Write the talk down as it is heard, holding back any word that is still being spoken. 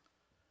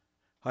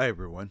Hi,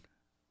 everyone.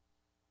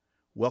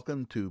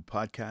 Welcome to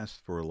Podcast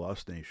for a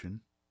Lost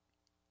Nation.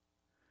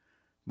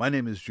 My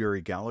name is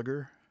Jerry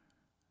Gallagher.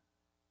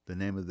 The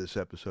name of this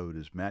episode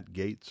is Matt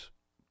Gaetz,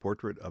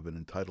 Portrait of an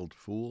Entitled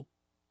Fool.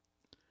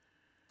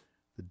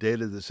 The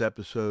date of this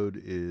episode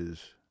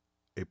is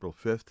April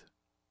 5th,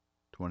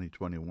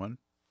 2021.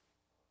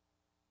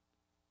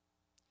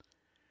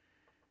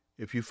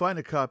 If you find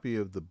a copy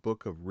of the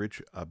book of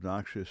Rich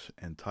Obnoxious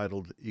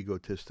entitled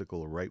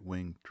Egotistical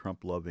Right-Wing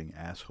Trump-Loving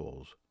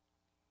Assholes,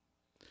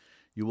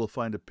 you will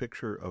find a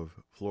picture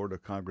of Florida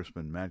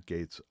Congressman Matt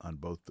Gaetz on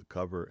both the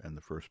cover and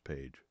the first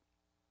page.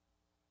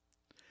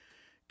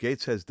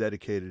 Gaetz has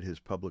dedicated his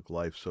public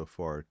life so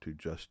far to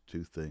just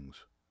two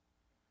things: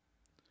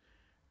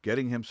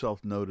 getting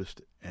himself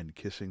noticed and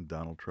kissing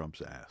Donald Trump's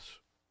ass.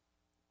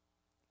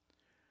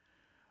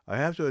 I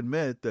have to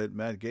admit that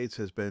Matt Gaetz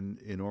has been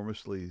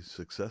enormously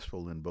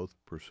successful in both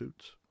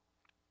pursuits.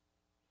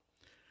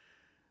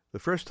 The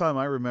first time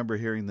I remember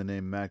hearing the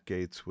name Matt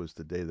Gaetz was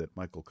the day that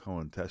Michael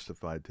Cohen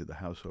testified to the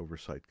House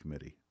Oversight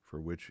Committee, for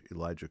which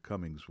Elijah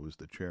Cummings was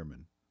the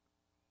chairman.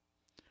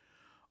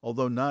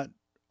 Although not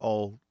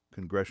all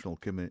congressional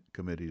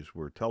committees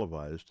were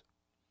televised,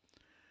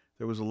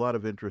 there was a lot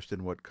of interest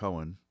in what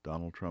Cohen,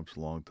 Donald Trump's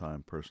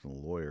longtime personal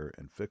lawyer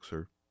and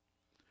fixer,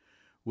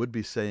 would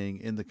be saying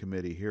in the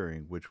committee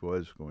hearing, which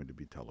was going to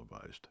be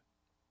televised.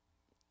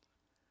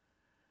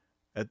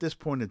 At this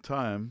point in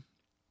time,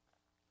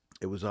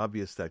 it was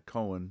obvious that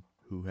Cohen,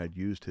 who had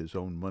used his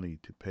own money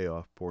to pay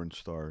off porn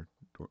star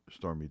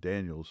Stormy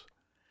Daniels,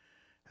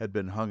 had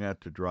been hung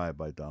out to dry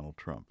by Donald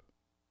Trump.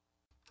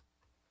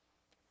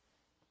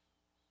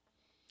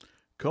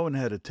 Cohen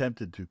had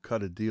attempted to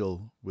cut a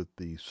deal with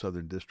the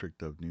Southern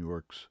District of New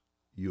York's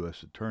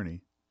U.S.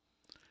 Attorney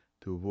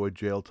to avoid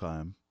jail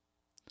time,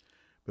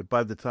 but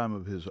by the time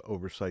of his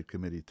Oversight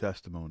Committee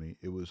testimony,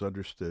 it was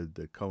understood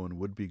that Cohen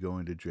would be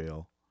going to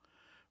jail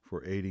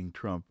for aiding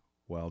Trump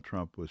while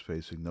Trump was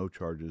facing no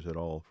charges at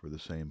all for the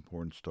same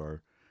porn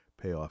star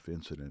payoff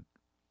incident.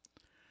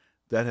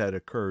 That had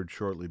occurred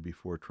shortly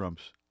before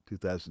Trump's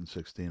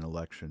 2016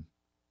 election.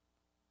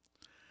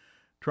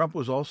 Trump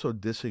was also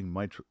dissing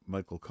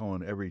Michael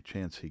Cohen every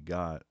chance he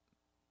got.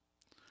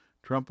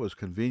 Trump was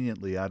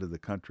conveniently out of the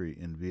country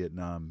in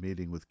Vietnam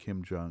meeting with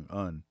Kim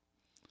Jong-un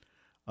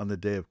on the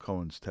day of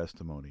Cohen's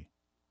testimony.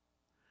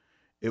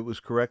 It was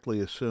correctly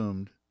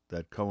assumed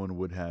that Cohen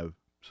would have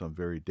some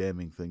very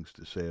damning things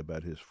to say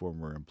about his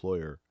former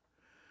employer,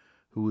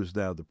 who is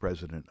now the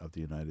President of the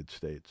United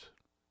States.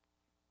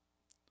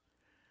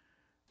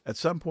 At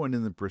some point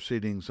in the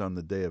proceedings on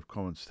the day of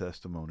Cohen's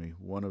testimony,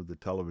 one of the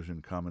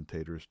television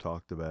commentators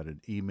talked about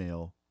an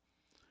email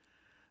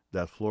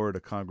that Florida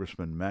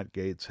Congressman Matt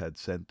Gaetz had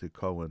sent to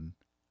Cohen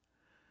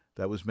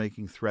that was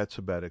making threats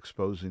about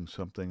exposing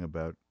something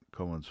about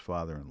Cohen's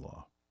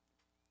father-in-law.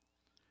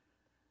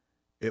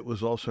 It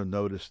was also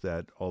noticed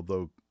that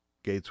although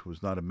Gaetz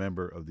was not a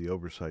member of the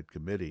Oversight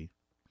Committee,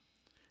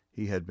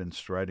 he had been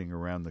striding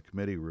around the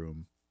committee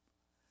room,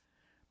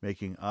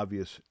 making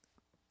obvious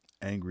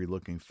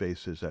angry-looking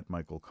faces at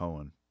Michael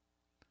Cohen.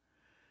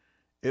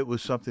 It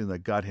was something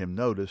that got him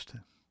noticed,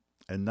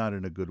 and not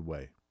in a good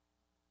way.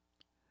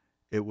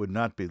 It would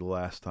not be the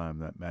last time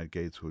that Matt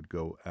Gaetz would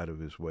go out of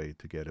his way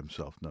to get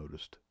himself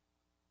noticed.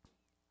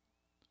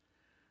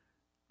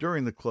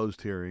 During the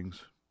closed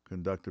hearings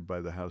conducted by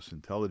the House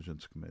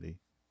Intelligence Committee,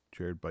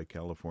 chaired by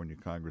California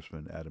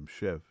Congressman Adam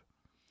Schiff,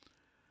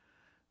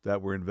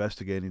 that were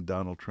investigating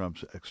Donald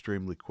Trump's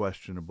extremely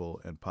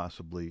questionable and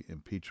possibly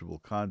impeachable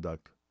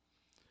conduct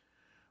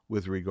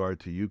with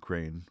regard to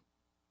Ukraine,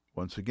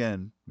 once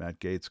again, Matt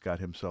Gaetz got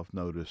himself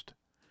noticed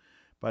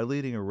by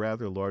leading a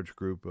rather large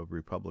group of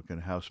Republican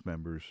House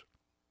members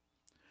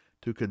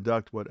to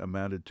conduct what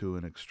amounted to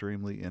an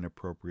extremely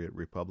inappropriate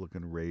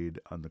Republican raid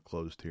on the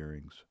closed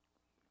hearings.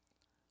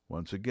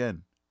 Once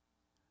again,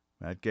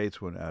 Matt Gaetz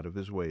went out of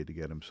his way to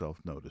get himself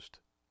noticed.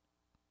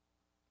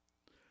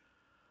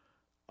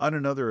 On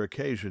another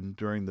occasion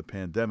during the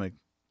pandemic,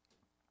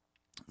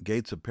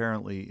 Gaetz,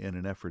 apparently in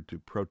an effort to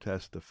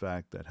protest the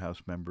fact that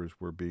House members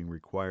were being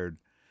required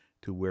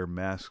to wear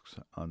masks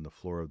on the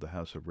floor of the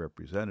House of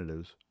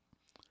Representatives,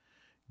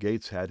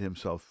 Gaetz had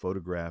himself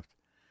photographed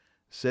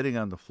sitting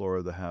on the floor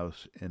of the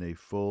House in a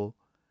full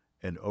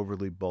and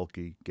overly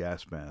bulky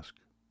gas mask.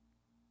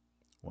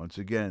 Once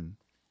again,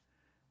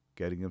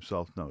 getting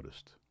himself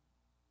noticed.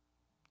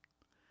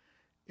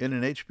 In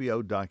an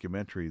HBO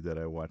documentary that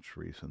I watched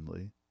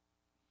recently,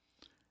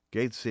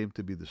 Gaetz seemed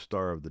to be the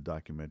star of the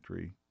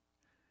documentary,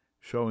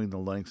 showing the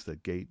lengths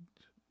that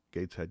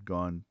Gaetz had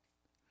gone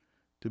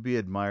to be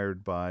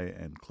admired by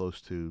and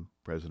close to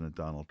President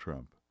Donald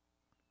Trump.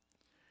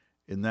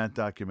 In that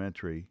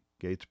documentary,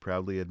 Gaetz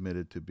proudly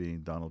admitted to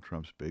being Donald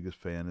Trump's biggest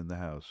fan in the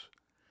House,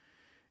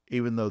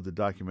 even though the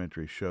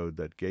documentary showed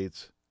that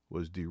Gaetz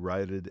was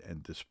derided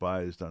and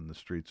despised on the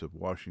streets of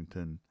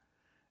Washington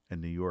and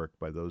New York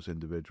by those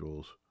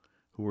individuals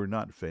who were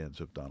not fans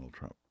of Donald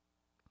Trump.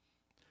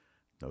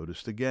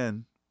 Noticed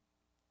again.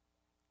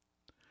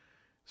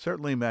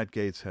 Certainly, Matt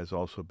Gaetz has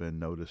also been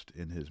noticed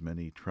in his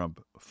many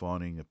Trump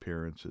fawning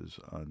appearances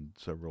on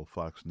several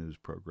Fox News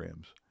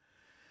programs,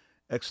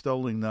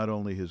 extolling not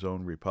only his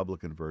own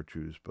Republican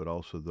virtues, but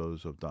also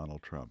those of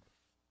Donald Trump.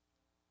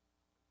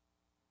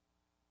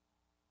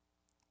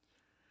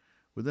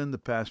 Within the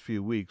past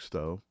few weeks,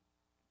 though,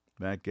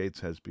 Matt Gaetz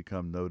has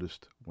become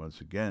noticed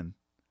once again,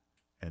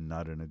 and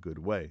not in a good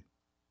way.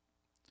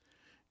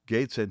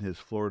 Gaetz and his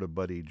Florida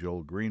buddy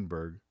Joel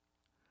Greenberg,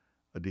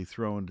 a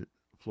dethroned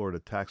Florida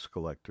tax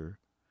collector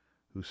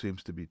who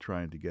seems to be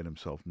trying to get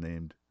himself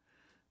named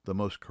the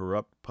most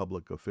corrupt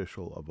public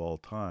official of all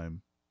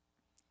time,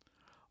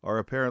 are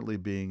apparently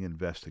being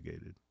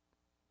investigated.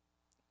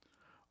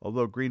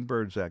 Although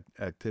Greenberg's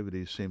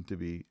activities seem to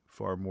be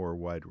far more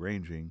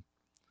wide-ranging,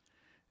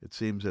 it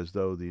seems as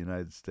though the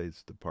United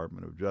States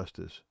Department of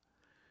Justice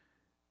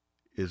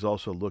is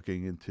also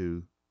looking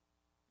into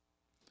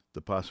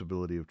the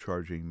possibility of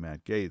charging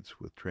Matt Gaetz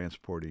with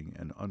transporting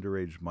an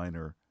underage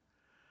minor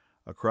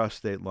across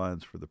state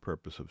lines for the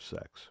purpose of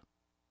sex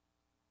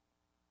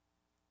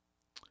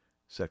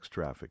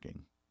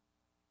trafficking.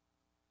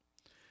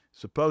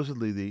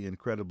 Supposedly, the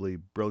incredibly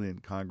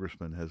brilliant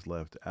congressman has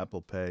left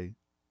Apple Pay,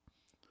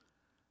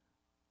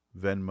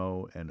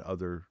 Venmo, and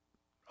other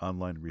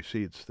online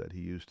receipts that he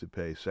used to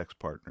pay sex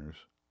partners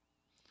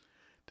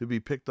to be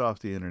picked off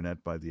the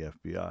internet by the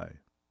FBI.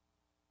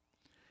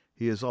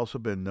 He has also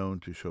been known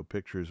to show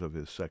pictures of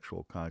his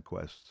sexual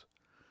conquests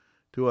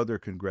to other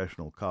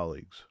congressional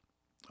colleagues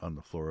on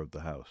the floor of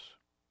the House.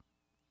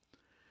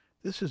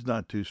 This is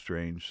not too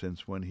strange,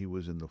 since when he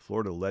was in the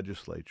Florida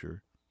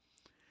legislature,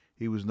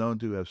 he was known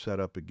to have set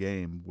up a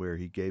game where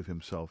he gave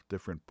himself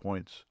different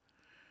points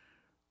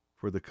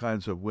for the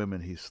kinds of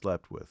women he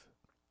slept with,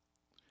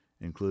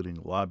 including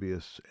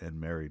lobbyists and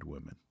married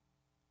women.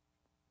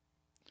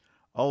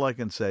 All I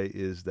can say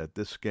is that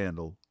this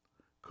scandal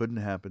couldn't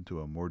happen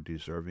to a more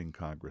deserving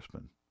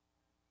congressman.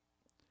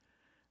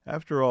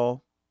 After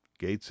all,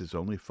 Gaetz is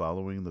only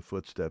following the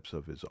footsteps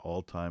of his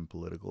all-time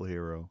political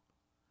hero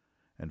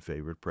and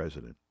favorite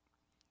president,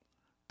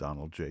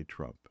 Donald J.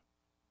 Trump.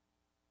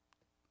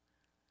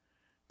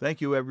 Thank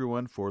you,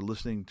 everyone, for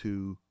listening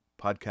to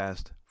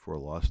Podcast for a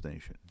Lost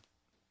Nation.